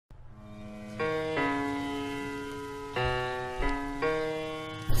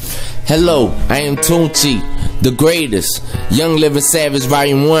Hello, I am Litunechi, the greatest. Young Livin Savage,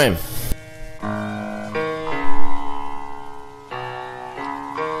 Volume 1. I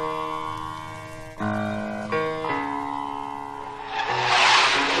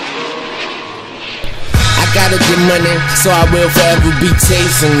gotta get money, so I will forever be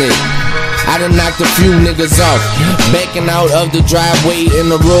chasing it. I done knocked a few niggas off, backing out of the driveway in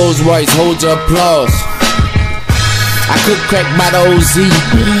the Rolls Royce. Hold your applause. I could crack by the OZ.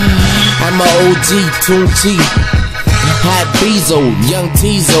 I'm a OG, Litunechi. Hot Bezo, young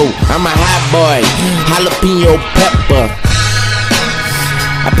Tizo. I'm a hot boy, jalapeno pepper.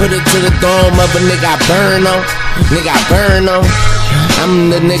 I put it to the dome of a nigga, I burn on. Nigga, I burn on. I'm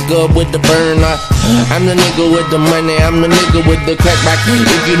the nigga with the burner. I'm the nigga with the money. I'm the nigga with the crack back.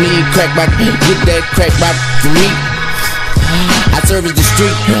 If you need crack back, get that crack back from me. I service the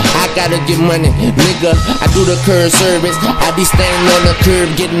street, I gotta get money, nigga. I do the curb service, I be standing on the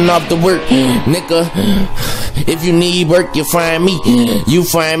curb getting off the work, nigga. If you need work, you find me, you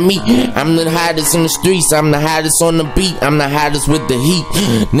find me. I'm the hottest in the streets, I'm the hottest on the beat, I'm the hottest with the heat,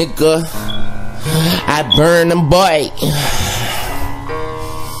 nigga. I burn them, boy.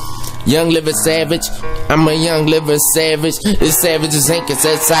 Young Livin Savage, I'm a young Livin Savage. This savage is ain't that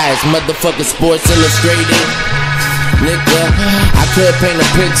size, motherfucking Sports Illustrated. Nigga, I could paint a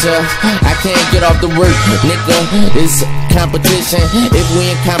picture, I can't get off the work, nigga. It's competition, if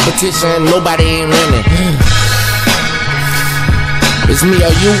we in competition, nobody ain't winning. It's me or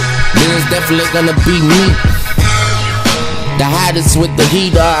you, then it's definitely gonna be me. The hottest with the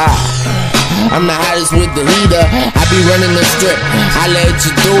heater, I'm the hottest with the heater. I be running the strip, I let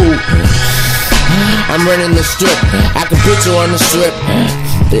you do. I'm running the strip, I can put you on the strip.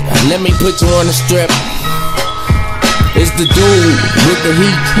 Let me put you on the strip. It's the dude with the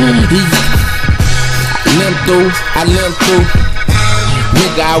heat. He limp through, I limp through.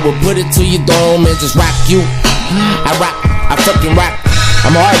 Nigga, I will put it to your dome and just rock you. I rock, I fucking rock.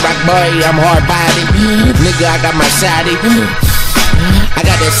 I'm a hard rock boy, I'm a hard body. Nigga, I got my shotty. I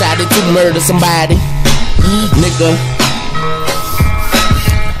got that shotty to murder somebody. Nigga,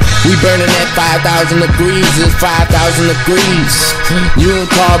 we burning at 5,000 degrees, it's 5,000 degrees. You can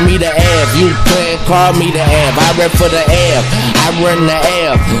call me the Av, you can't call me the Av. I rep for the Av, I run the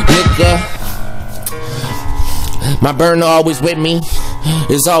Av, nigga. My burner always with me,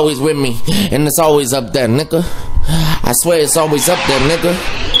 it's always with me, and it's always up there, nigga. I swear it's always up there, nigga.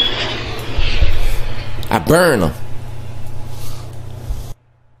 I burn them.